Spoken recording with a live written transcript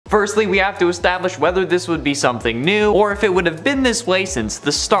Firstly, we have to establish whether this would be something new or if it would have been this way since the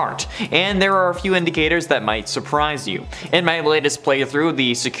start, and there are a few indicators that might surprise you. In my latest playthrough,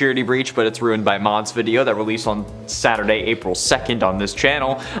 the security breach but it's ruined by mods video that released on Saturday, April 2nd on this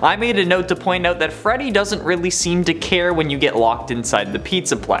channel, I made a note to point out that Freddy doesn't really seem to care when you get locked inside the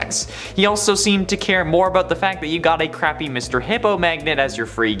Pizzaplex. He also seemed to care more about the fact that you got a crappy Mr. Hippo magnet as your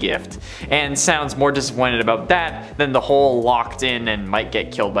free gift, and sounds more disappointed about that than the whole locked in and might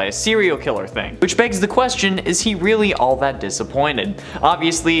get killed by a serial killer thing. Which begs the question, is he really all that disappointed?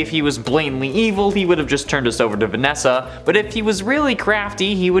 Obviously, if he was blatantly evil, he would have just turned us over to Vanessa, but if he was really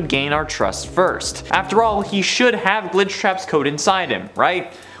crafty, he would gain our trust first. After all, he should have Glitchtrap's code inside him,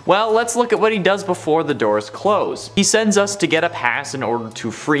 right? Well, let's look at what he does before the doors close. He sends us to get a pass in order to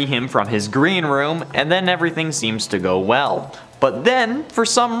free him from his green room, and then everything seems to go well. But then, for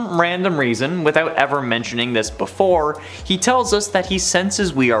some random reason, without ever mentioning this before, he tells us that he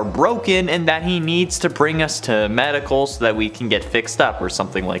senses we are broken and that he needs to bring us to medical so that we can get fixed up or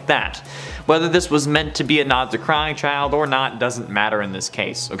something like that. Whether this was meant to be a nod to Crying Child or not doesn't matter in this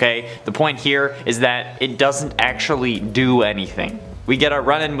case, okay? The point here is that it doesn't actually do anything. We get our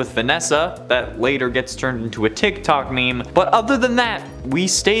run-in with Vanessa, that later gets turned into a TikTok meme, but other than that, we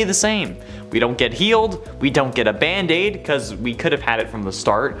stay the same. We don't get healed, we don't get a band-aid, because we could have had it from the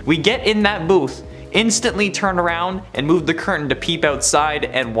start. We get in that booth, instantly turn around, and move the curtain to peep outside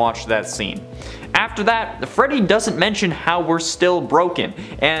and watch that scene. After that, Freddy doesn't mention how we're still broken,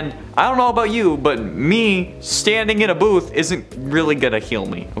 and I don't know about you, but me standing in a booth isn't really gonna heal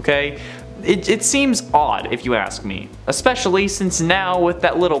me, okay? It seems odd if you ask me, especially since now with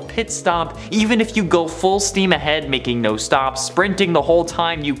that little pit stop, even if you go full steam ahead making no stops, sprinting the whole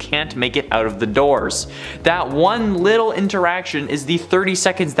time, you can't make it out of the doors. That one little interaction is the 30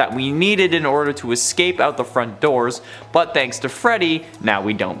 seconds that we needed in order to escape out the front doors, but thanks to Freddy, now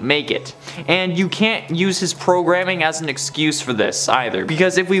we don't make it. And you can't use his programming as an excuse for this either,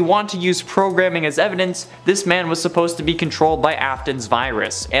 because if we want to use programming as evidence, this man was supposed to be controlled by Afton's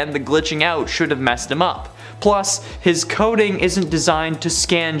virus, and the glitching out should have messed him up. Plus, his coding isn't designed to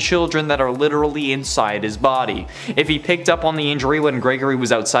scan children that are literally inside his body. If he picked up on the injury when Gregory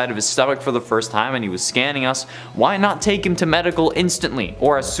was outside of his stomach for the first time and he was scanning us, why not take him to medical instantly,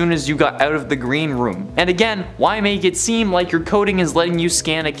 or as soon as you got out of the green room? And again, why make it seem like your coding is letting you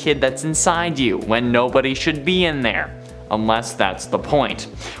scan a kid that's inside you, when nobody should be in there? Unless that's the point.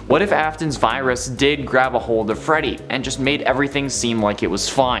 What if Afton's virus did grab a hold of Freddy and just made everything seem like it was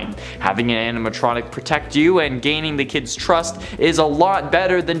fine? Having an animatronic protect you and gaining the kid's trust is a lot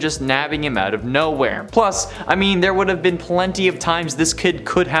better than just nabbing him out of nowhere. Plus, I mean, there would have been plenty of times this kid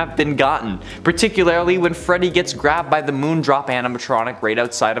could have been gotten, particularly when Freddy gets grabbed by the Moondrop animatronic right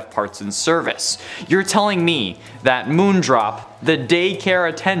outside of Parts and Service. You're telling me that Moondrop, the daycare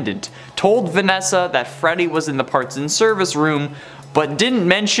attendant, told Vanessa that Freddy was in the Parts and Service room, but didn't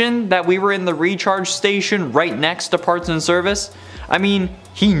mention that we were in the recharge station right next to Parts and Service? I mean,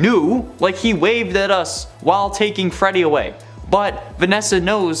 he knew, like he waved at us while taking Freddy away. But Vanessa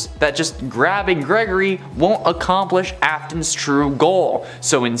knows that just grabbing Gregory won't accomplish Afton's true goal.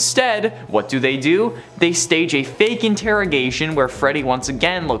 So instead, what do? They stage a fake interrogation where Freddy once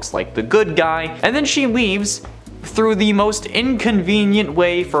again looks like the good guy, and then she leaves through the most inconvenient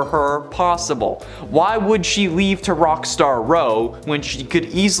way for her possible. Why would she leave to Rockstar Row when she could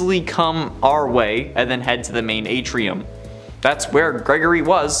easily come our way and then head to the main atrium? That's where Gregory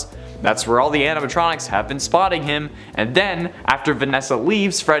was. That's where all the animatronics have been spotting him, and then, after Vanessa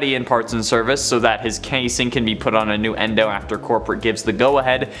leaves Freddy in Parts and Service so that his casing can be put on a new endo after corporate gives the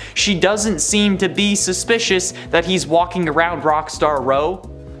go-ahead, she doesn't seem to be suspicious that he's walking around Rockstar Row.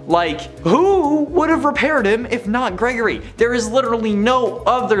 Like, who would have repaired him if not Gregory? There is literally no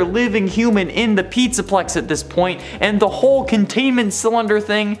other living human in the Pizzaplex at this point, and the whole containment cylinder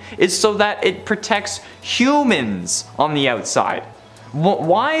thing is so that it protects humans on the outside.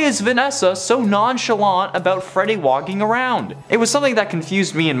 Why is Vanessa so nonchalant about Freddy walking around? It was something that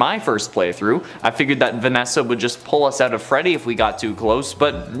confused me in my first playthrough. I figured that Vanessa would just pull us out of Freddy if we got too close,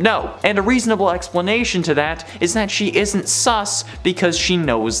 but no. And a reasonable explanation to that is that she isn't sus because she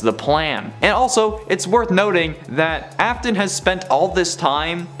knows the plan. And also, it's worth noting that Afton has spent all this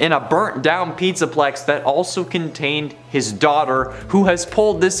time in a burnt down Pizzaplex that also contained his daughter, who has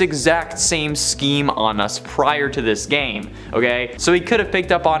pulled this exact same scheme on us prior to this game, okay? So he could have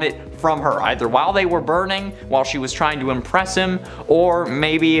picked up on it from her, either while they were burning, while she was trying to impress him, or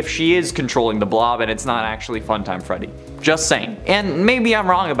maybe if she is controlling the blob and it's not actually Funtime Freddy. Just saying. And maybe I'm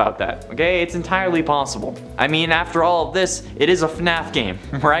wrong about that, okay? It's entirely possible. I mean, after all of this, it is a FNAF game,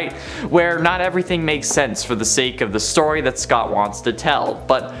 right? Where not everything makes sense for the sake of the story that Scott wants to tell.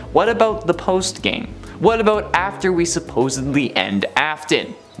 But what about the post-game? What about after we supposedly end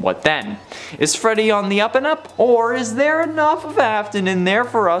Afton? What then? Is Freddy on the up and up? Or is there enough of Afton in there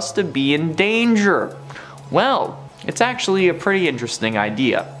for us to be in danger? Well, it's actually a pretty interesting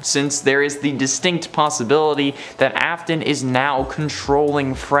idea, since there is the distinct possibility that Afton is now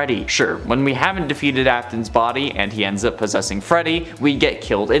controlling Freddy. Sure, when we haven't defeated Afton's body and he ends up possessing Freddy, we get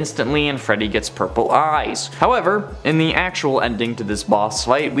killed instantly and Freddy gets purple eyes. However, in the actual ending to this boss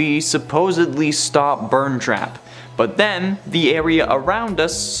fight, we supposedly stop Burn Trap. But then, the area around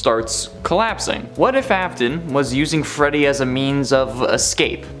us starts collapsing. What if Afton was using Freddy as a means of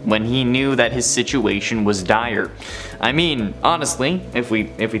escape when he knew that his situation was dire? I mean, honestly, if we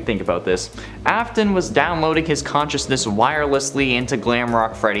think about this, Afton was downloading his consciousness wirelessly into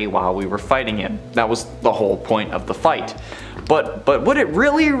Glamrock Freddy while we were fighting him. That was the whole point of the fight. But would it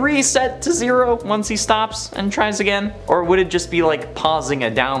really reset to 0 once he stops and tries again? Or would it just be like pausing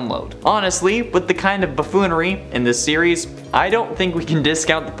a download? Honestly, with the kind of buffoonery in this series, I don't think we can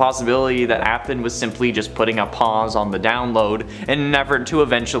discount the possibility that Afton was simply just putting a pause on the download in an effort to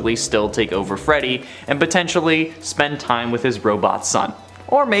eventually still take over Freddy and potentially spend time with his robot son.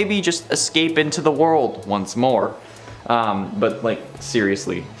 Or maybe just escape into the world once more. But like,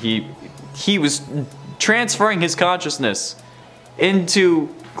 seriously, he was transferring his consciousness into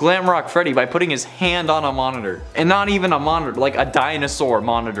Glamrock Freddy by putting his hand on a monitor. And not even a monitor, like a dinosaur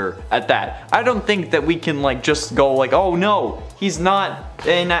monitor at that. I don't think that we can like just go like, oh no, he's not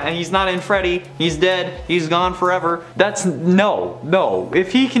in Freddy, he's dead, he's gone forever. That's no.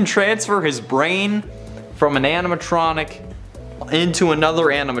 If he can transfer his brain from an animatronic into another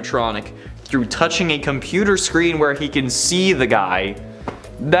animatronic through touching a computer screen where he can see the guy,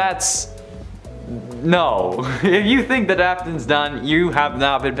 that's... No. If you think that Afton's done, you have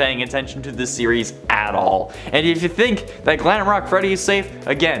not been paying attention to this series at all. And if you think that Glamrock Freddy is safe,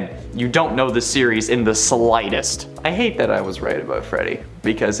 again, you don't know the series in the slightest. I hate that I was right about Freddy,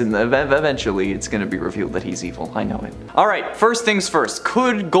 because eventually it's gonna be revealed that he's evil. I know it. Alright, first things first.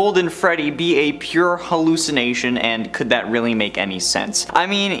 Could Golden Freddy be a pure hallucination, and could that really make any sense? I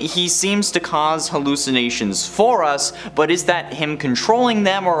mean, he seems to cause hallucinations for us, but is that him controlling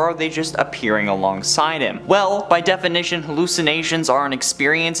them, or are they just appearing alongside him? Well, by definition, hallucinations are an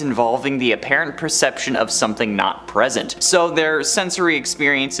experience involving the apparent perception of something not present. So they're sensory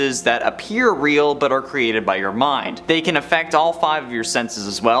experiences that appear real but are created by your mind. They can affect all 5 of your senses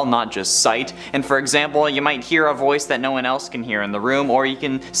as well, not just sight. And for example, you might hear a voice that no one else can hear in the room, or you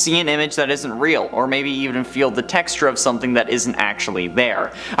can see an image that isn't real, or maybe even feel the texture of something that isn't actually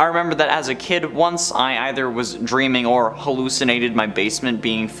there. I remember that as a kid once, I either was dreaming or hallucinated my basement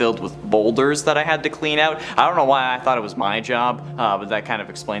being filled with boulders that I had to clean out. I don't know why I thought it was my job, but that kind of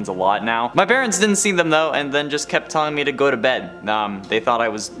explains a lot now. My parents didn't see them though, and then just kept telling me to go to bed. They thought I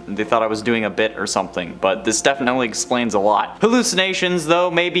was doing a bit or something, but this definitely explains a lot. Hallucinations though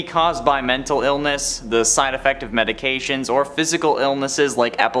may be caused by mental illness, the side effect of medications, or physical illnesses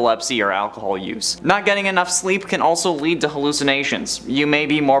like epilepsy or alcohol use. Not getting enough sleep can also lead to hallucinations. You may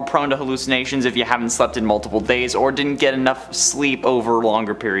be more prone to hallucinations if you haven't slept in multiple days or didn't get enough sleep over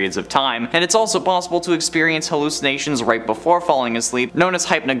longer periods of time, and it's also possible to experience hallucinations right before falling asleep, known as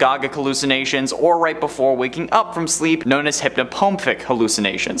hypnagogic hallucinations, or right before waking up from sleep, known as hypnopompic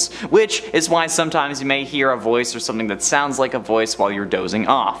hallucinations, which is why sometimes you may hear a voice or something that sounds like a voice while you're dozing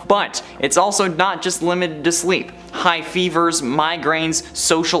off. But it's also not just limited to sleep. High fevers, migraines,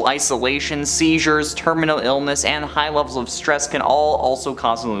 social isolation, seizures, terminal illness, and high levels of stress can all also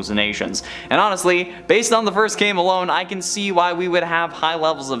cause hallucinations. And honestly, based on the first game alone, I can see why we would have high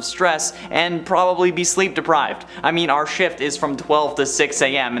levels of stress and probably be sleep deprived. I mean, our shift is from 12 to 6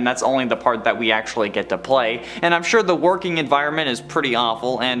 AM, and that's only the part that we actually get to play, and I'm sure the working environment is pretty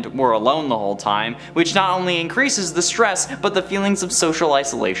awful and we're alone the whole time, which not only increases the stress, but the feelings of social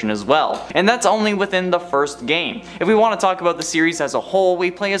isolation as well. And that's only within the first game. If we want to talk about the series as a whole,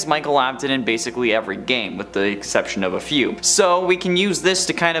 we play as Michael Afton in basically every game, with the exception of a few. So we can use this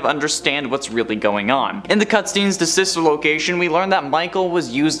to kind of understand what's really going on. In the cutscenes to Sister Location, we learn that Michael was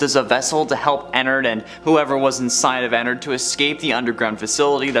used as a vessel to help Ennard and whoever was inside of Ennard to escape the underground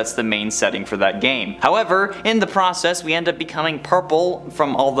facility that's the main setting for that game. However, in the process, we end up becoming purple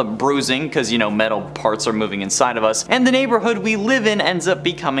from all the bruising, because you know, metal parts are moving inside of us, and the neighborhood we live in ends up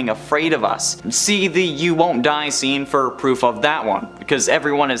becoming afraid of us. See the "you won't die" scene for proof of that one, because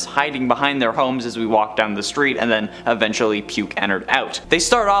everyone is hiding behind their homes as we walk down the street, and then eventually puke entered out. They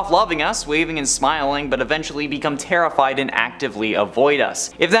start off loving us, waving and smiling, but eventually become terrified and actively avoid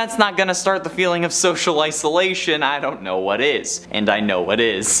us. If that's not gonna start the feeling of social isolation, I don't know what is. And I know what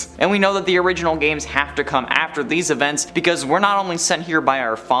is. And we know that the original games have to come after these events because we're not only sent here by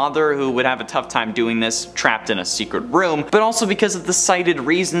our father, who would have a tough time doing this trapped in a secret room, but also because of the cited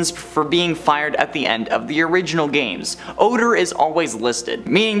reasons for being fired at the end of the original games. Odor is always listed,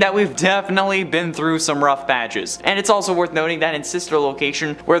 meaning that we've definitely been through some rough patches. And it's also worth noting that in Sister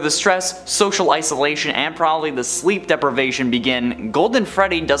Location, where the stress, social isolation, and probably the sleep deprivation begin, Golden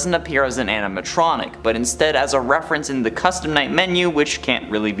Freddy doesn't appear as an animatronic, but instead as a reference in the custom night menu, which can't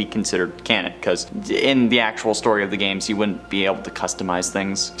really be considered canon, because in the actual story of the games you wouldn't be able to customize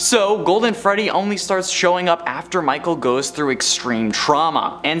things. So Golden Freddy only starts showing up after Michael goes through extreme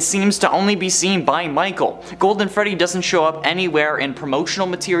trauma, and seems to only be seen by Michael. Golden Freddy doesn't show up anywhere in promotional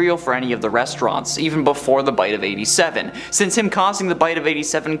material for any of the restaurants, even before the bite of 87, since him causing the bite of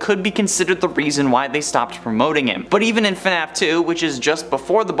 87 could be considered the reason why they stopped promoting him. But even in FNAF 2, which is just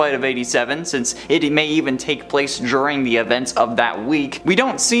before the bite of 87, since it may even take place during the events of that week, we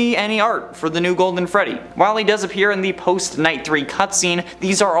don't see any art for the new Golden Freddy. While he does appear in the post-Night 3 cutscene,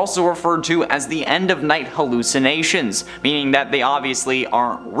 these are also referred to as the end of night hallucinations, meaning that they obviously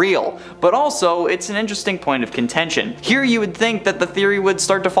aren't real. But also, it's an interesting point of contention. Here you would think that the theory would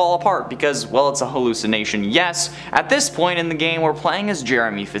start to fall apart because, well, it's a hallucination, yes. At this point in the game we're playing as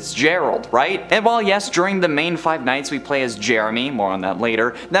Jeremy Fitzgerald, right? And while yes, during the main 5 nights we play as Jeremy, more on that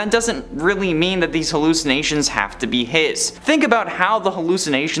later, that doesn't really mean that these hallucinations have to be his. Think about how the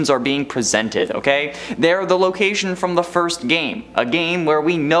hallucinations are being presented, okay? They're the location from the first game, a game where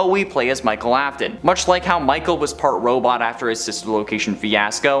we know we play as Michael Afton. Much like how Michael was part robot after his Sister Location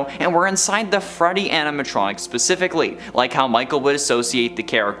fiasco, and we're inside the Freddy animatronic specifically, like how Michael would associate the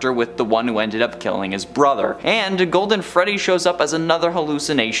character with the one who ended up killing his brother. And Golden Freddy shows up as another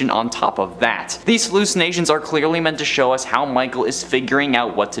hallucination on top of that. These hallucinations are clearly meant to show us how Michael is figuring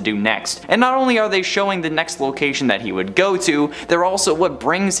out what to do next. And not only are they showing the next location that he would go to, they're also what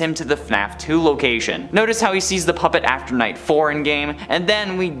brings him to the FNAF 2 location. Notice how he sees the puppet after night 4 in game, and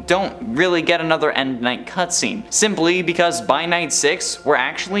then we don't really get another end night cutscene, simply because by night 6 we're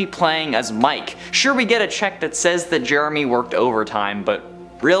actually playing as Mike. Sure, we get a check that says that Jeremy worked overtime, but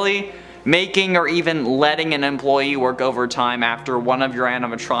really? Making or even letting an employee work overtime after one of your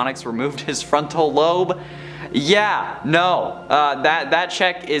animatronics removed his frontal lobe? Yeah, no, that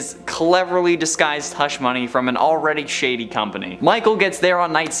check is cleverly disguised hush money from an already shady company. Michael gets there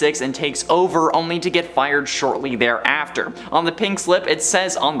on night 6 and takes over, only to get fired shortly thereafter. On the pink slip it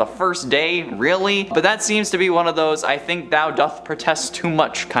says on the first day, really? But that seems to be one of those I think thou doth protest too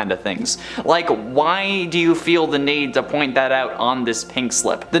much kind of things. Like, why do you feel the need to point that out on this pink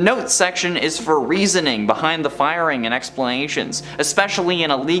slip? The notes section is for reasoning behind the firing and explanations, especially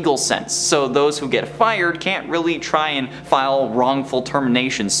in a legal sense, so those who get fired can't really try and file wrongful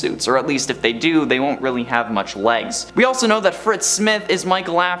termination suits, or at least if they do, they won't really have much legs. We also know that Fritz Smith is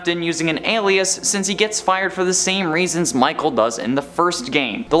Michael Afton using an alias since he gets fired for the same reasons Michael does in the first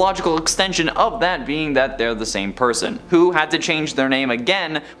game. The logical extension of that being that they're the same person, who had to change their name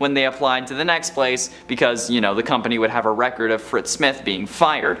again when they applied to the next place because, you know, the company would have a record of Fritz Smith being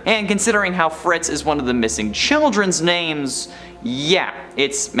fired. And considering how Fritz is one of the missing children's names, yeah,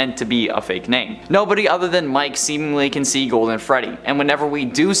 it's meant to be a fake name. Nobody other than Mike seemingly can see Golden Freddy, and whenever we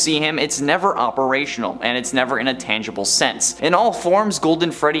do see him, it's never operational, and it's never in a tangible sense. In all forms,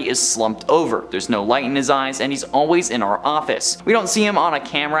 Golden Freddy is slumped over, there's no light in his eyes, and he's always in our office. We don't see him on a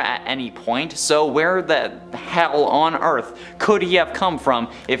camera at any point, so where the hell on earth could he have come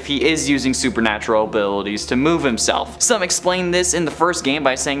from if he is using supernatural abilities to move himself? Some explain this in the first game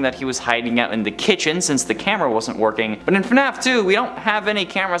by saying that he was hiding out in the kitchen since the camera wasn't working, but in FNAF 2, we don't have any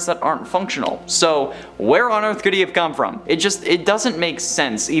cameras that aren't functional, so where on earth could he have come from? It doesn't make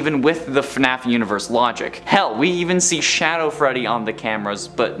sense even with the FNAF universe logic. Hell, we even see Shadow Freddy on the cameras,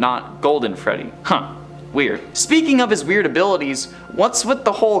 but not Golden Freddy. Huh. Weird. Speaking of his weird abilities, what's with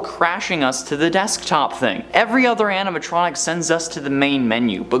the whole crashing us to the desktop thing? Every other animatronic sends us to the main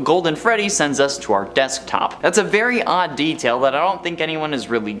menu, but Golden Freddy sends us to our desktop. That's a very odd detail that I don't think anyone is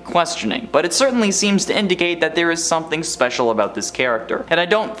really questioning, but it certainly seems to indicate that there is something special about this character. And I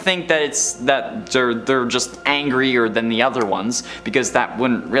don't think that it's that they're just angrier than the other ones, because that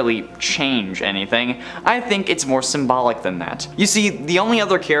wouldn't really change anything. I think it's more symbolic than that. You see, the only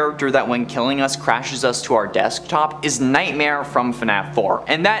other character that when killing us crashes us us to our desktop is Nightmare from FNAF 4,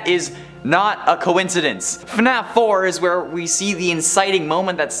 and that is not a coincidence. FNAF 4 is where we see the inciting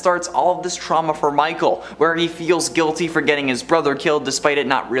moment that starts all of this trauma for Michael, where he feels guilty for getting his brother killed despite it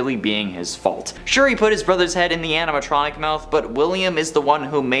not really being his fault. Sure, he put his brother's head in the animatronic mouth, but William is the one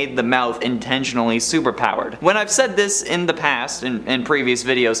who made the mouth intentionally superpowered. When I've said this in the past, in previous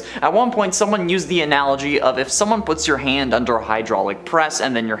videos, at one point someone used the analogy of if someone puts your hand under a hydraulic press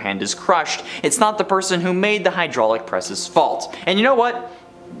and then your hand is crushed, it's not the person who made the hydraulic press's fault. And you know what?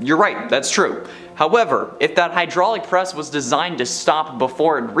 You're right, that's true. However, if that hydraulic press was designed to stop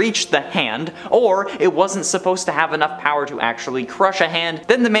before it reached the hand, or it wasn't supposed to have enough power to actually crush a hand,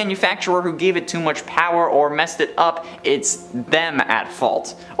 then the manufacturer who gave it too much power or messed it up, it's them at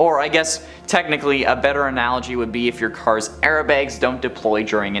fault. Or I guess, technically, a better analogy would be if your car's airbags don't deploy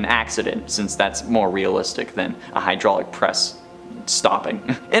during an accident, since that's more realistic than a hydraulic press stopping.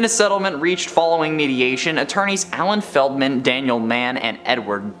 In a settlement reached following mediation, attorneys Alan Feldman, Daniel Mann, and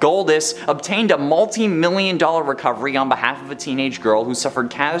Edward Goldis obtained a multi-million-dollar recovery on behalf of a teenage girl who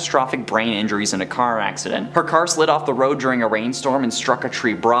suffered catastrophic brain injuries in a car accident. Her car slid off the road during a rainstorm and struck a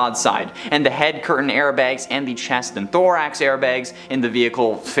tree broadside, and the head curtain airbags and the chest and thorax airbags in the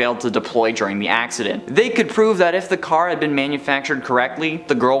vehicle failed to deploy during the accident. They could prove that if the car had been manufactured correctly,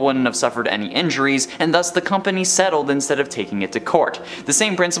 the girl wouldn't have suffered any injuries, and thus the company settled instead of taking it to court. The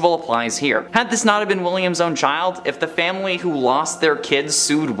same principle applies here. Had this not have been William's own child, if the family who lost their kids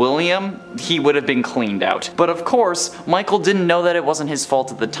sued William, he would have been cleaned out. But of course, Michael didn't know that it wasn't his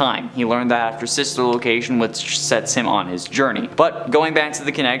fault at the time. He learned that after Sister Location, which sets him on his journey. But going back to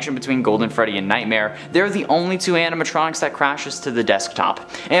the connection between Golden Freddy and Nightmare, they're the only two animatronics that crashes to the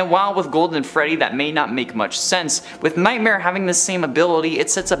desktop. And while with Golden Freddy that may not make much sense, with Nightmare having the same ability, it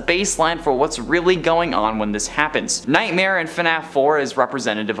sets a baseline for what's really going on when this happens. Nightmare in FNAF 4 is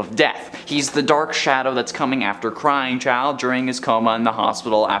representative of death. He's the dark shadow that's coming after Crying Child during his coma in the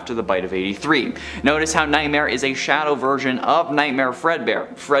hospital after the bite of 83. Notice how Nightmare is a shadow version of Nightmare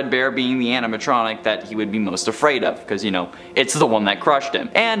Fredbear, Fredbear being the animatronic that he would be most afraid of, because you know, it's the one that crushed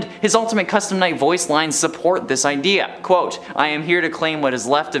him. And his Ultimate Custom Night voice lines support this idea. Quote, "I am here to claim what is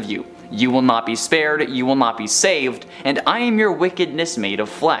left of you. You will not be spared, you will not be saved, and I am your wickedness made of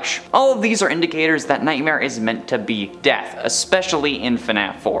flesh." All of these are indicators that Nightmare is meant to be death, especially in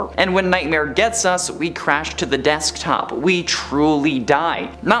FNAF 4. And when Nightmare gets us, we crash to the desktop. We truly die.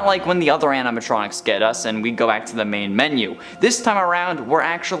 Not like when the other animatronics get us and we go back to the main menu. This time around, we're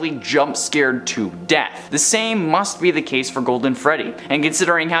actually jump scared to death. The same must be the case for Golden Freddy. And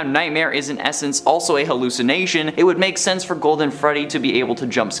considering how Nightmare is in essence also a hallucination, it would make sense for Golden Freddy to be able to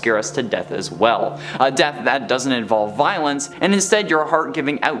jump scare us to death as well. A death that doesn't involve violence, and instead your heart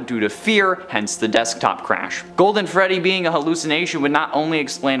giving out due to fear, hence the desktop crash. Golden Freddy being a hallucination would not only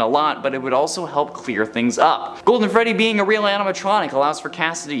explain a lot, but it would also help clear things up. Golden Freddy being a real animatronic allows for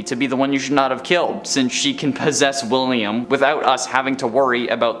Cassidy to be the one you should not have killed, since she can possess William without us having to worry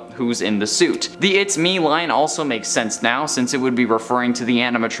about who's in the suit. The "It's me" line also makes sense now, since it would be referring to the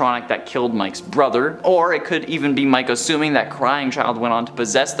animatronic that killed Mike's brother, or it could even be Mike assuming that Crying Child went on to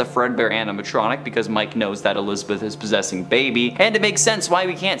possess the Fredbear animatronic because Mike knows that Elizabeth is possessing Baby, and it makes sense why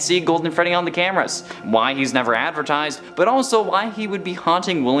we can't see Golden Freddy on the cameras, why he's never advertised, but also why he would be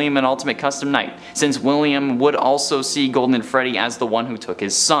haunting William in Ultimate Custom Night, since William would also see Golden Freddy as the one who took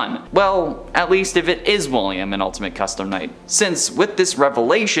his son. Well, at least if it is William in Ultimate Custom Night, since with this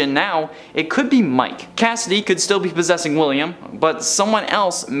revelation now, it could be Mike. Cassidy could still be possessing William, but someone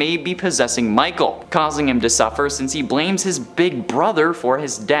else may be possessing Michael, causing him to suffer since he blames his big brother for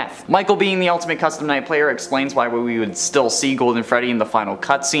his death. Michael being the Ultimate Custom Night player explains why we would still see Golden Freddy in the final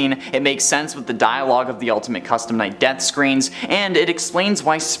cutscene. It makes sense with the dialogue of the Ultimate Custom Night death screens, and it explains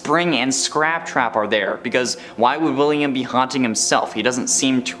why Spring and Scrap Trap are there, because why would William be haunting himself? He doesn't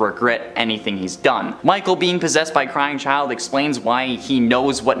seem to regret anything he's done. Michael being possessed by Crying Child explains why he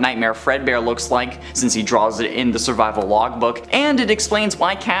knows what Nightmare Fredbear looks like, since he draws it in the survival logbook, and it explains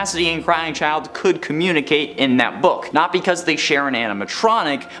why Cassidy and Crying Child could communicate in that book, not because they share an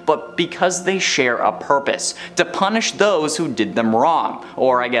animatronic, but because they share a purpose, to punish those who did them wrong,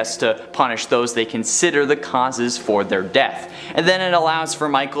 or I guess to punish those they consider the causes for their death. And then it allows for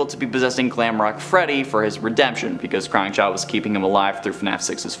Michael to be possessing Glamrock Freddy for his redemption, because Crying Child was keeping him alive through FNAF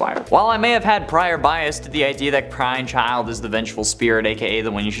 6's fire. While I may have had prior bias to the idea that Crying Child is the vengeful spirit, aka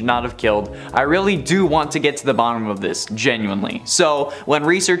the one you should not have killed, I really do want to get to the bottom of this, genuinely. So, when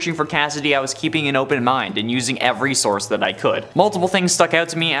researching for Cassidy, I was keeping an open mind and using every source that I could. Multiple things stuck out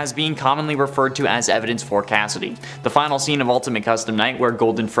to me me as being commonly referred to as evidence for Cassidy. The final scene of Ultimate Custom Night where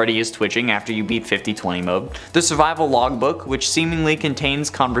Golden Freddy is twitching after you beat 50-20 mode. The survival logbook, which seemingly contains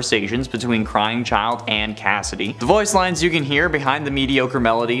conversations between Crying Child and Cassidy. The voice lines you can hear behind the mediocre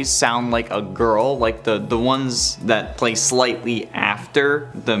melodies sound like a girl, like the ones that play slightly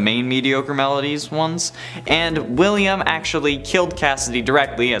after the main mediocre melodies ones. And William actually killed Cassidy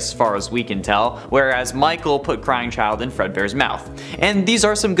directly, as far as we can tell, whereas Michael put Crying Child in Fredbear's mouth. And these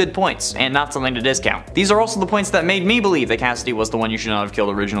are some good points, and not something to discount. These are also the points that made me believe that Cassidy was the one you should not have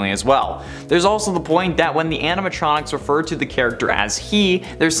killed originally as well. There's also the point that when the animatronics refer to the character as he,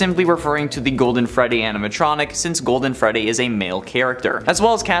 they're simply referring to the Golden Freddy animatronic, since Golden Freddy is a male character, as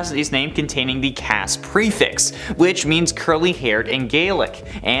well as Cassidy's name containing the Cass prefix, which means curly-haired in Gaelic,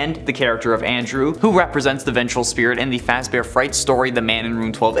 and the character of Andrew, who represents the vengeful spirit in the Fazbear Fright story The Man in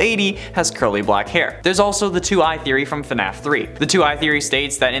Room 1280, has curly black hair. There's also the two-eye theory from FNAF 3. The two-eye theory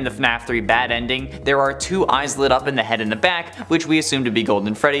states that in the FNAF 3 bad ending, there are two eyes lit up in the head and the back, which we assume to be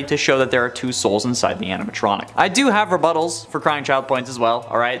Golden Freddy to show that there are two souls inside the animatronic. I do have rebuttals for Crying Child points as well,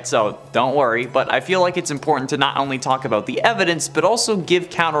 alright, so don't worry, but I feel like it's important to not only talk about the evidence, but also give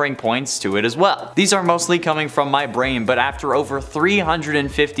countering points to it as well. These are mostly coming from my brain, but after over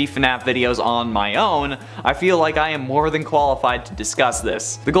 350 FNAF videos on my own, I feel like I am more than qualified to discuss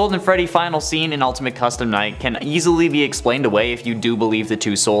this. The Golden Freddy final scene in Ultimate Custom Night can easily be explained away if you do believe the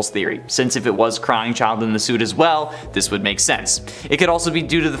two souls theory, since if it was Crying Child in the suit as well, this would make sense. It could also be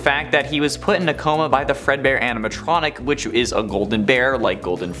due to the fact that he was put in a coma by the Fredbear animatronic, which is a golden bear like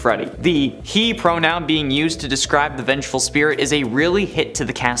Golden Freddy. The he pronoun being used to describe the vengeful spirit is a really hit to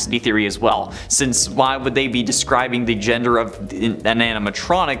the Cassidy theory as well, since why would they be describing the gender of an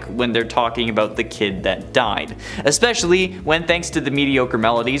animatronic when they're talking about the kid that died? Especially when, thanks to the mediocre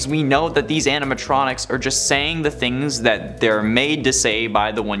melodies, we know that these animatronics are just saying the things that they're made to say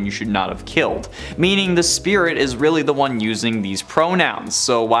by the one you should not have killed, meaning the spirit is really the one using these pronouns,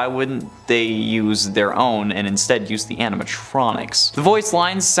 so why wouldn't they use their own and instead use the animatronics? The voice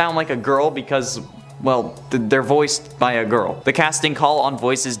lines sound like a girl because, well, they're voiced by a girl. The casting call on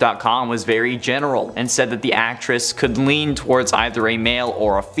voices.com was very general and said that the actress could lean towards either a male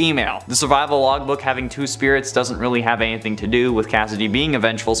or a female. The survival logbook having two spirits doesn't really have anything to do with Cassidy being a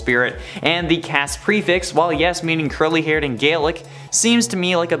vengeful spirit, and the Cass prefix, while yes meaning curly-haired in Gaelic, seems to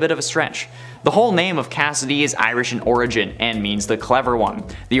me like a bit of a stretch. The whole name of Cassidy is Irish in origin and means the clever one.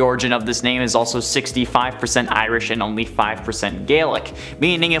 The origin of this name is also 65% Irish and only 5% Gaelic,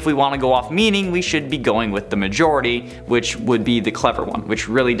 meaning if we want to go off meaning, we should be going with the majority, which would be the clever one, which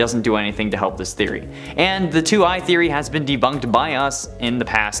really doesn't do anything to help this theory. And the two-eye theory has been debunked by us in the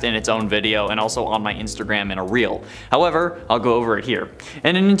past in its own video and also on my Instagram in a reel. However, I'll go over it here.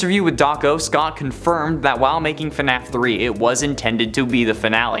 In an interview with Dawko, Scott confirmed that while making FNAF 3, it was intended to be the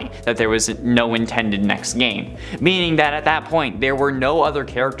finale, that there was no intended next game, meaning that at that point there were no other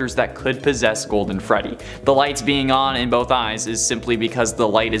characters that could possess Golden Freddy. The lights being on in both eyes is simply because the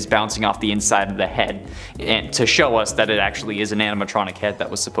light is bouncing off the inside of the head, and to show us that it actually is an animatronic head that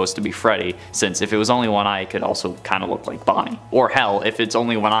was supposed to be Freddy, since if it was only one eye it could also kind of look like Bonnie. Or hell, if it's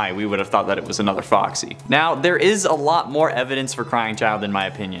only one eye we would have thought that it was another Foxy. Now there is a lot more evidence for Crying Child in my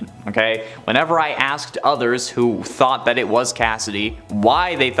opinion, okay? Whenever I asked others who thought that it was Cassidy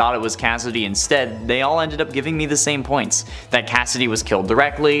why they thought it was Cassidy instead, they all ended up giving me the same points. That Cassidy was killed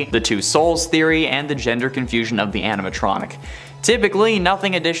directly, the two souls theory, and the gender confusion of the animatronic. Typically,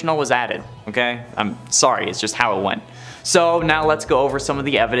 nothing additional was added, okay? I'm sorry, it's just how it went. So now let's go over some of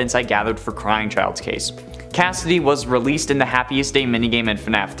the evidence I gathered for Crying Child's case. Cassidy was released in the Happiest Day minigame in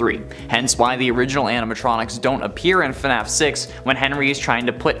FNAF 3, hence why the original animatronics don't appear in FNAF 6 when Henry is trying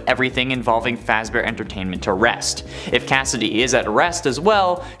to put everything involving Fazbear Entertainment to rest. If Cassidy is at rest as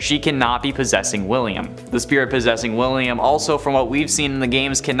well, she cannot be possessing William. The spirit possessing William also, from what we've seen in the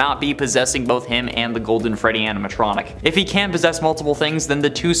games, cannot be possessing both him and the Golden Freddy animatronic. If he can possess multiple things, then the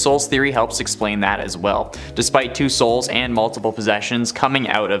two souls theory helps explain that as well, despite two souls and multiple possessions coming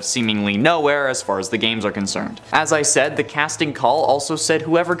out of seemingly nowhere as far as the games are concerned. As I said, the casting call also said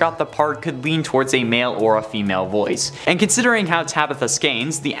whoever got the part could lean towards a male or a female voice. And considering how Tabitha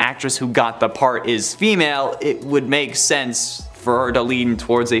Skanes, the actress who got the part, is female, it would make sense for her to lean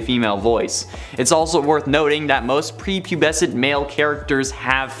towards a female voice. It's also worth noting that most prepubescent male characters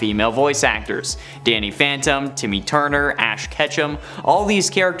have female voice actors. Danny Phantom, Timmy Turner, Ash Ketchum, all these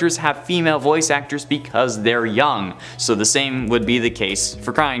characters have female voice actors because they're young, so the same would be the case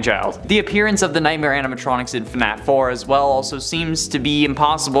for Crying Child. The appearance of the Nightmare animatronics in FNAF 4 as well also seems to be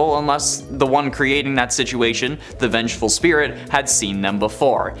impossible unless the one creating that situation, the Vengeful Spirit, had seen them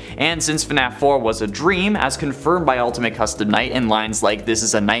before. And since FNAF 4 was a dream, as confirmed by Ultimate Custom Night, night and lines like "this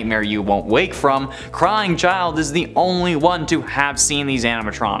is a nightmare you won't wake from," Crying Child is the only one to have seen these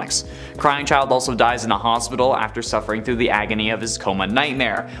animatronics. Crying Child also dies in a hospital after suffering through the agony of his coma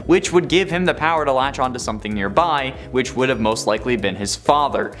nightmare, which would give him the power to latch onto something nearby, which would have most likely been his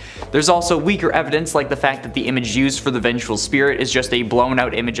father. There's also weaker evidence like the fact that the image used for the vengeful spirit is just a blown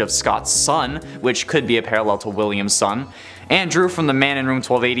out image of Scott's son, which could be a parallel to William's son. Andrew from the man in room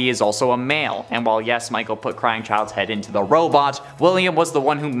 1280 is also a male, and while yes, Michael put Crying Child's head into the robot, William was the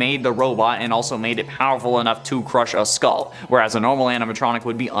one who made the robot and also made it powerful enough to crush a skull, whereas a normal animatronic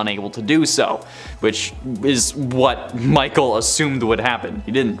would be unable to do so, which is what Michael assumed would happen.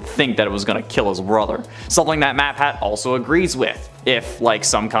 He didn't think that it was going to kill his brother. Something that Matpat also agrees with. If, like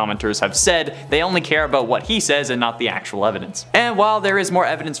some commenters have said, they only care about what he says and not the actual evidence. And while there is more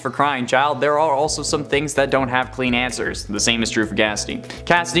evidence for Crying Child, there are also some things that don't have clean answers. The same is true for Cassidy.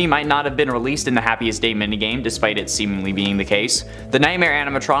 Cassidy might not have been released in the Happiest Day minigame, despite it seemingly being the case. The Nightmare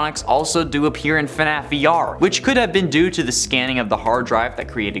animatronics also do appear in FNAF VR, which could have been due to the scanning of the hard drive that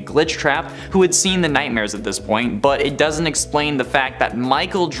created Glitch Trap, who had seen the nightmares at this point, but it doesn't explain the fact that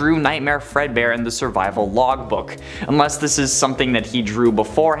Michael drew Nightmare Fredbear in the survival logbook, unless this is something that he drew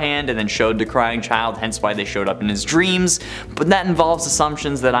beforehand and then showed to Crying Child, hence why they showed up in his dreams, but that involves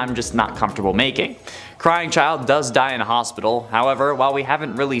assumptions that I'm just not comfortable making. Crying Child does die in a hospital. However, while we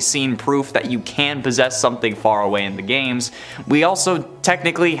haven't really seen proof that you can possess something far away in the games, we also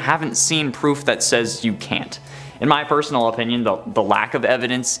technically haven't seen proof that says you can't. In my personal opinion, the lack of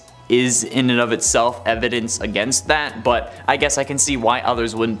evidence is in and of itself evidence against that, but I guess I can see why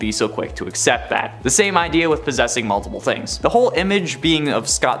others wouldn't be so quick to accept that. The same idea with possessing multiple things. The whole image being of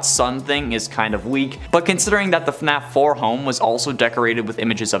Scott's son thing is kind of weak, but considering that the FNAF 4 home was also decorated with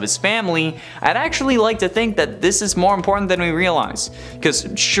images of his family, I'd actually like to think that this is more important than we realize. Because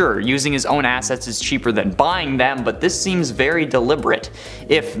sure, using his own assets is cheaper than buying them, but this seems very deliberate.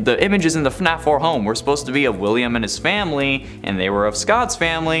 If the images in the FNAF 4 home were supposed to be of William and his family, and they were of Scott's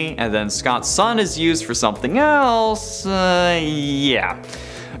family, and then Scott's son is used for something else, yeah.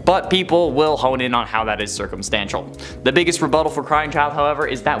 But people will hone in on how that is circumstantial. The biggest rebuttal for Crying Child, however,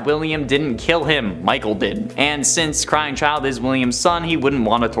 is that William didn't kill him, Michael did. And since Crying Child is William's son, he wouldn't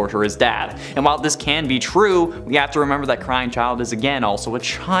want to torture his dad. And while this can be true, we have to remember that Crying Child is again also a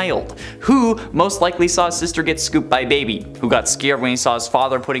child, who most likely saw his sister get scooped by Baby, who got scared when he saw his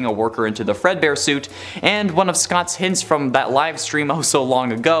father putting a worker into the Fredbear suit, and one of Scott's hints from that live stream oh so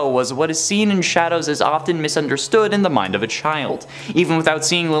long ago was what is seen in shadows is often misunderstood in the mind of a child. Even without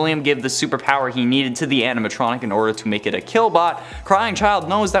seeing William give the superpower he needed to the animatronic in order to make it a killbot, Crying Child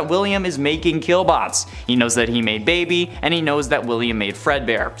knows that William is making killbots. He knows that he made Baby, and he knows that William made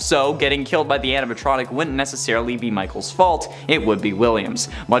Fredbear. So getting killed by the animatronic wouldn't necessarily be Michael's fault, it would be William's.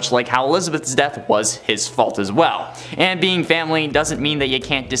 Much like how Elizabeth's death was his fault as well. And being family doesn't mean that you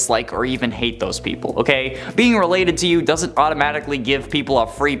can't dislike or even hate those people, okay? Being related to you doesn't automatically give people a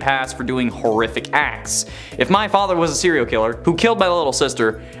free pass for doing horrific acts. If my father was a serial killer who killed my little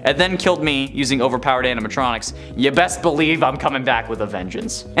sister, and then killed me using overpowered animatronics, you best believe I'm coming back with a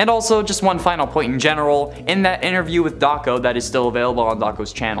vengeance. And also, just one final point in general, in that interview with Daco that is still available on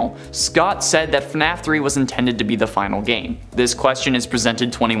Daco's channel, Scott said that FNAF 3 was intended to be the final game. This question is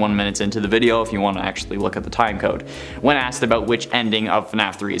presented 21 minutes into the video if you want to actually look at the timecode, when asked about which ending of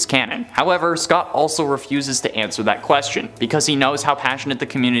FNAF 3 is canon. However, Scott also refuses to answer that question, because he knows how passionate the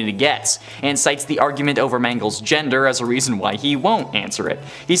community gets, and cites the argument over Mangle's gender as a reason why he won't answer it.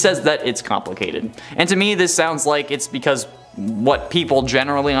 He says that it's complicated. And to me, this sounds like it's because what people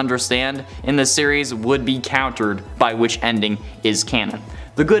generally understand in this series would be countered by which ending is canon.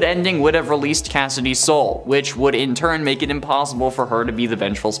 The good ending would have released Cassidy's soul, which would in turn make it impossible for her to be the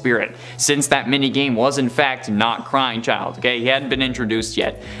vengeful spirit, since that minigame was in fact not Crying Child, okay? He hadn't been introduced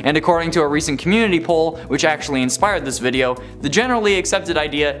yet. And according to a recent community poll, which actually inspired this video, the generally accepted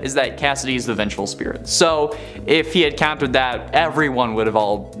idea is that Cassidy is the vengeful spirit. So if he had countered that, everyone would have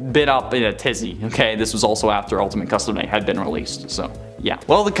all been up in a tizzy, okay? This was also after Ultimate Custom Night had been released, so yeah.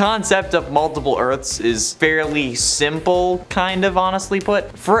 Well, the concept of multiple Earths is fairly simple, kind of honestly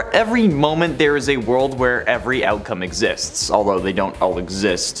put. For every moment there is a world where every outcome exists, although they don't all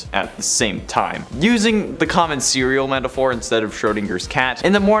exist at the same time. Using the common cereal metaphor instead of Schrodinger's cat,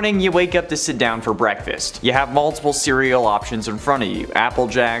 in the morning you wake up to sit down for breakfast. You have multiple cereal options in front of you: Apple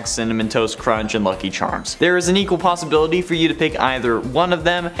Jacks, Cinnamon Toast Crunch, and Lucky Charms. There is an equal possibility for you to pick either one of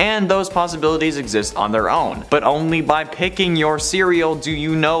them, and those possibilities exist on their own, but only by picking your cereal fail, do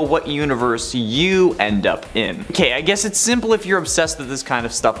you know what universe you end up in? Okay, I guess it's simple if you're obsessed with this kind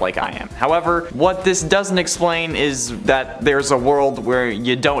of stuff like I am. However, what this doesn't explain is that there's a world where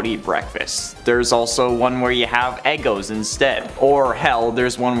you don't eat breakfast. There's also one where you have Eggos instead. Or hell,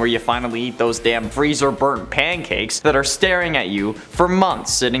 there's one where you finally eat those damn freezer burnt pancakes that are staring at you for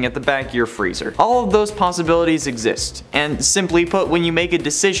months sitting at the back of your freezer. All of those possibilities exist, and simply put, when you make a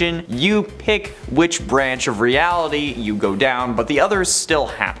decision, you pick which branch of reality you go down, but the others still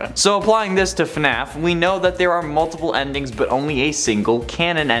happen. So applying this to FNAF, we know that there are multiple endings but only a single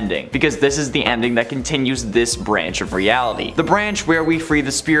canon ending, because this is the ending that continues this branch of reality. The branch where we free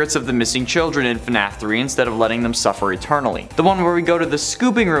the spirits of the missing children in FNAF 3 instead of letting them suffer eternally. The one where we go to the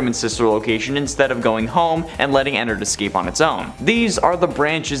scooping room in Sister Location instead of going home and letting Ennard escape on its own. These are the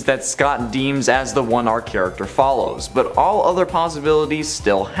branches that Scott deems as the one our character follows, but all other possibilities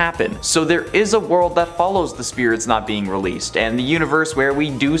still happen. So there is a world that follows the spirits not being released, and the universe where we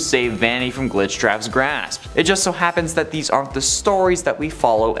do save Vanny from Glitchtrap's grasp. It just so happens that these aren't the stories that we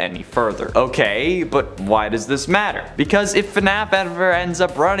follow any further. Okay, but why does this matter? Because if FNAF ever ends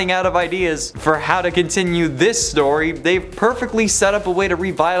up running out of ideas for how to continue this story, they've perfectly set up a way to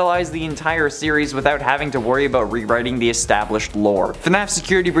revitalize the entire series without having to worry about rewriting the established lore. FNAF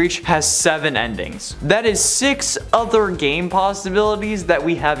Security Breach has 7 endings. That is 6 other game possibilities that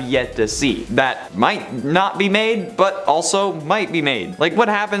we have yet to see, that might not be made, but also might be made. Like what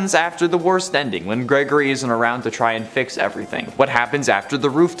happens after the worst ending, when Gregory isn't around to try and fix everything? What happens after the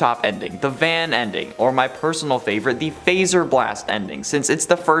rooftop ending, the van ending, or my personal favorite, the phaser blast ending, since it's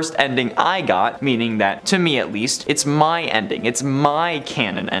the first ending I got, meaning that, to me at least, it's my ending, it's my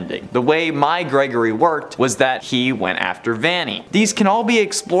canon ending. The way my Gregory worked was that he went after Vanny. These can all be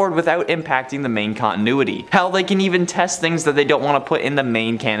explored without impacting the main continuity. Hell, they can even test things that they don't want to put in the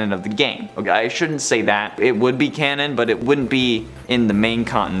main canon of the game. Okay, I shouldn't say that. It would be canon, but it wouldn't be in the main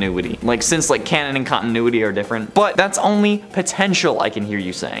continuity. Like, since like canon and continuity are different. But that's only potential, I can hear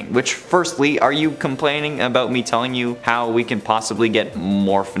you saying. Which, firstly, are you complaining about me telling you how we can possibly get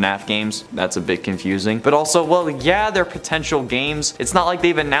more FNAF games? That's a bit confusing. But also, well, yeah, they're potential games. It's not like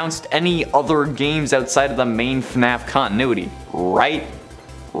they've announced any other games outside of the main FNAF continuity. Right?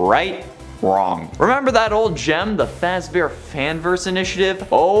 Right? Wrong. Remember that old gem, the Fazbear Fanverse initiative?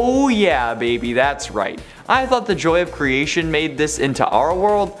 Oh yeah, baby, that's right. I thought the joy of creation made this into our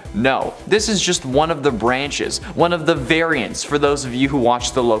world. No, this is just one of the branches, one of the variants for those of you who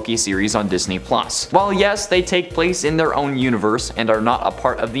watch the Loki series on Disney+. While yes, they take place in their own universe and are not a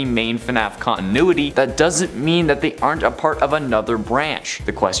part of the main FNAF continuity, that doesn't mean that they aren't a part of another branch.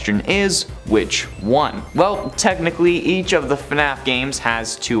 The question is, which one? Well, technically, each of the FNAF games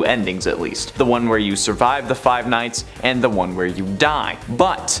has 2 endings at least. The one where you survive the 5 nights and the one where you die.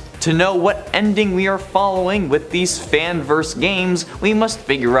 But to know what ending we are following with these fanverse games, we must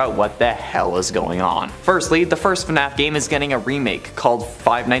figure out what the hell is going on. Firstly, the first FNAF game is getting a remake called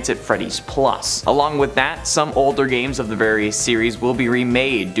Five Nights at Freddy's Plus. Along with that, some older games of the various series will be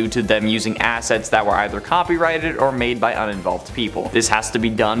remade due to them using assets that were either copyrighted or made by uninvolved people. This has to be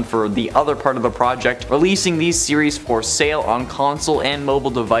done for the other part of the project, releasing these series for sale on console and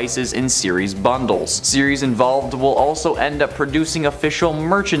mobile devices in series bundles. Series involved will also end up producing official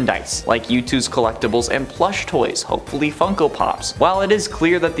merchandise like U2's collectibles and plush toys, hopefully Funko Pops. While it is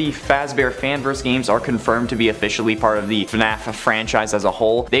clear that the Fazbear Fanverse games are confirmed to be officially part of the FNAF franchise as a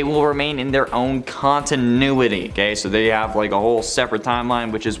whole, they will remain in their own continuity, okay? So they have like a whole separate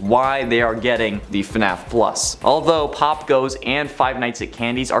timeline, which is why they are getting the FNAF Plus. Although Pop Goes and Five Nights at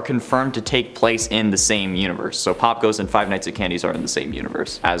Candy's are confirmed to take place in the same universe. So Pop Goes and Five Nights at Candy's are in the same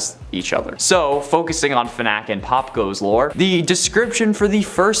universe as each other. So focusing on FNAF and Pop Goes lore, the description for the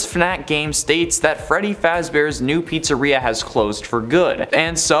first FNAF game states that Freddy Fazbear's new pizzeria has closed for good,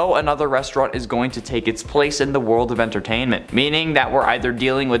 and so another restaurant is going to take its place in the world of entertainment, meaning that we're either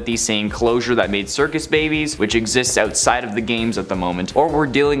dealing with the same closure that made Circus Babies, which exists outside of the games at the moment, or we're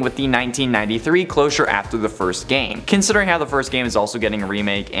dealing with the 1993 closure after the first game. Considering how the first game is also getting a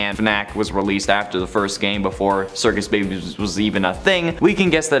remake and FNAF was released after the first game before Circus Babies was even a thing, we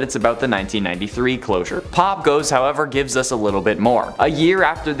can guess that it's about the 1993 closure. Pop Goes, however, gives us a little bit more. A year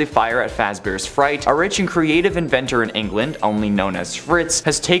after the fire at Fazbear's Fright, a rich and creative inventor in England, only known as Fritz,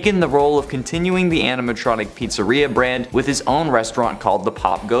 has taken the role of continuing the animatronic pizzeria brand with his own restaurant called the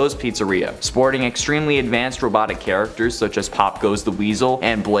Pop Goes Pizzeria. Sporting extremely advanced robotic characters such as Pop Goes the Weasel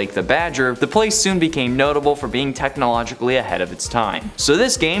and Blake the Badger, the place soon became notable for being technologically ahead of its time. So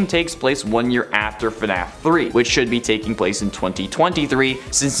this game takes place 1 year after FNAF 3, which should be taking place in 2023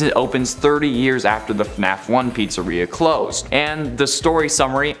 since it opens 30 years after the FNAF 1 pizzeria closed. And the story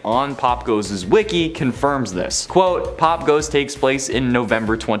summary on Pop Goes' wiki confirms this. Quote, Pop Goes takes place in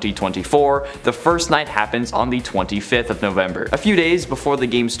November 2024. The first night happens on the 25th of November. A few days before the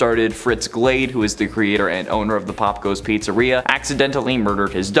game started, Fritz Glade, who is the creator and owner of the Pop Goes Pizzeria, accidentally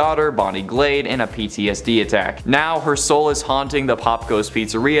murdered his daughter, Bonnie Glade, in a PTSD attack. Now her soul is haunting the Pop Goes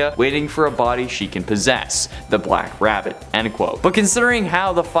Pizzeria, waiting for a body she can possess, the Black Rabbit, end quote. But considering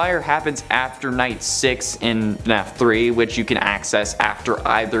how the fire happens after night 6 in FNAF 3, which you can access after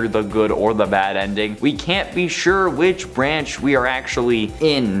either the good or the bad ending, we can't be sure which branch we are actually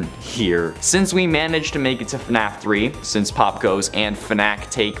in here. Since we managed to make it to FNAF 3, since Pop Goes and fnag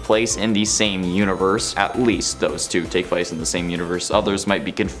take place in the same universe, at least those two take place in the same universe, others might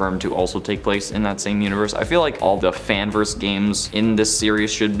be confirmed to also take place in that same universe. I feel like all the fanverse games in this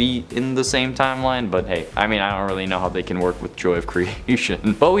series should be in the same timeline, but hey, I mean, I don't really know how they can work with Joy of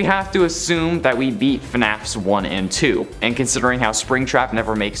Creation. But we have to assume that we beat FNAFs 1 and 2, and considering how Springtrap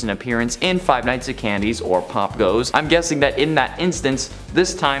never makes an appearance in Five Nights at Candy's or Pop Goes, I'm guessing that in that instance,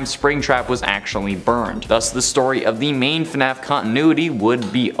 this time Springtrap was actually burned. Thus, the story of the main FNAF continuity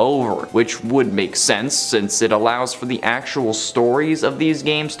would be over, which would make sense since it allows for the actual stories of these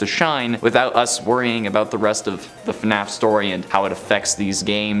games to shine without us worrying about the rest of the FNAF story and how it affects these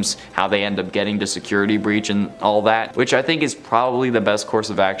games, how they end up getting to security breach and all that, which I think is probably the best course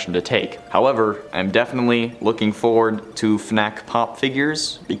of action to take. However, I'm definitely looking forward to FNAF Pop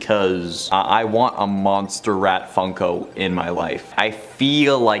figures because I want a Monster Rat Funko in my life. I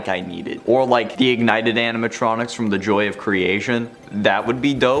feel like I need it. Or like the ignited animatronics from the Joy of Creation. That would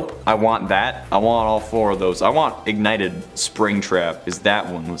be dope. I want that. I want all 4 of those. I want ignited Springtrap, because that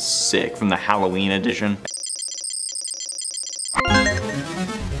one was sick from the Halloween edition.